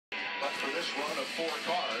for this run of 4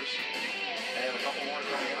 cars, and a couple more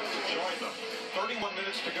coming out to join them. 31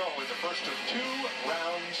 minutes to go in the first of 2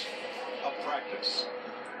 rounds of practice.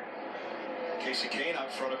 Casey Kane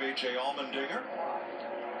out front of A.J. Allmendinger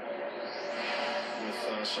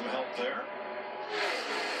with some help there.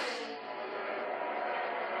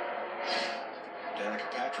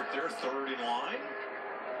 Danica Patrick there, third in line.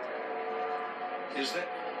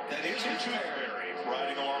 That is a two-fairy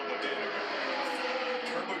riding along with Danica.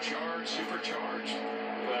 Turbocharged, supercharged.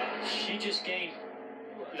 Well, she just gained,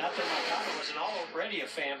 not that my daughter wasn't already a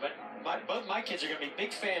fan, but both my kids are going to be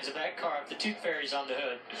big fans of that car if the Tooth Fairy's on the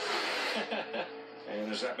hood.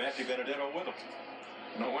 And is that Matthew Benedetto with him?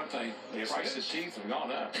 No, one thing, the price of teeth have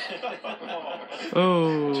gone up.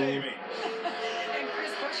 Oh. Jamie. And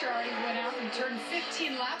Chris Buescher already went out and turned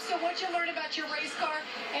 15 laps. So what'd you learn about your race car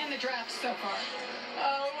and the draft so far?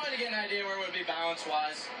 We wanted to get an idea where it would be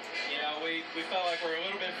balance-wise. You know, we felt like we're a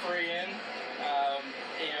little bit free in.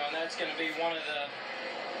 And that's going to be one of the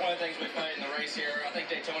things we played in the race here. I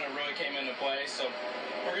think Daytona really came into play. So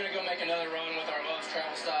we're going to go make another run with our Love's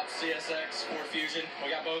Travel Stops CSX Ford Fusion.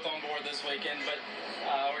 We got both on board this weekend, but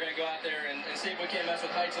we're going to go out there and see if we can mess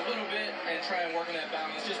with heights a little bit and try and work on that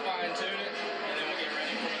balance. Just fine-tune it, and then we'll get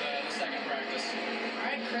ready for the second practice. All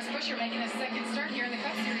right, Chris Buescher making his second start here in the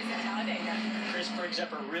Cup Series at Talladega. Chris brings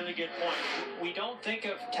up a really good point. We don't think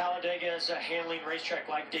of Talladega as a handling racetrack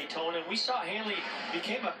like Daytona. We saw handling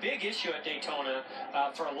became a big issue at Daytona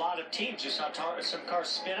for a lot of teams. We saw some cars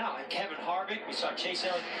spin out, like Kevin Harvick. We saw Chase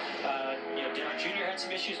Elliott. Dillon Jr. had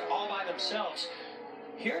some issues all by themselves.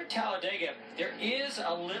 Here at Talladega, there is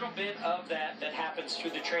a little bit of that happens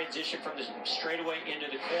through the transition from the straightaway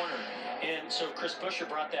into the corner. And so Chris Buescher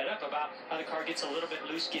brought that up about how the car gets a little bit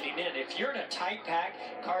loose getting in. If you're in a tight pack,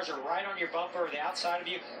 cars are right on your bumper or the outside of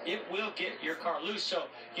you, it will get your car loose. So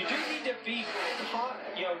you do need to be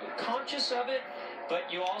conscious of it, but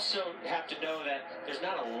you also have to know that there's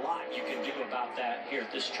not a lot you can do about that here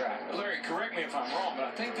at this track. Larry, correct me if I'm wrong, but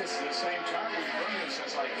I think this is the same tire we've run this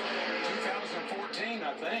since like 2014,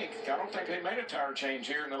 I think. I don't think they made a tire change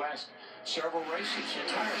here in the last several races.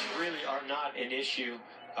 The tires really are not an issue.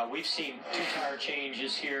 We've seen 2 tire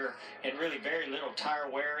changes here and really very little tire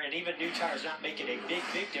wear, and even new tires not making a big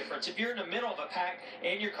difference. If you're in the middle of a pack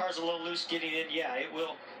and your car's a little loose getting in, yeah, it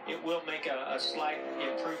will make a slight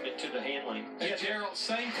improvement to the handling. Yeah, Gerald,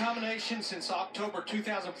 same combination since October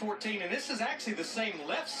 2014, and this is actually the same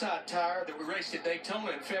left side tire that we raced at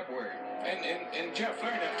Daytona in February. And Jeff,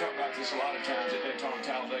 Larry and I've talked about this a lot of times at Daytona,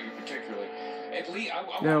 Talladega particularly. At least,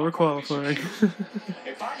 Yeah, we're qualifying.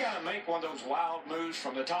 If I got to make one of those wild moves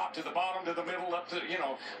from the top to the bottom to the middle up to,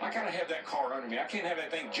 I got to have that car under me. I can't have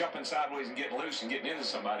that thing jumping sideways and getting loose and getting into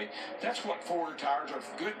somebody. That's what forward tires or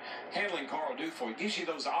good handling car will do for you. It gives you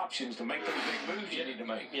those options to make those big moves you need to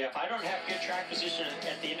make. Yeah, if I don't have good track position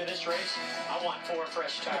at the end of this race, I want 4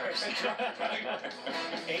 fresh tires. 8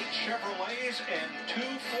 Chevrolets and 2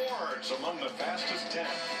 Fords among the fastest 10.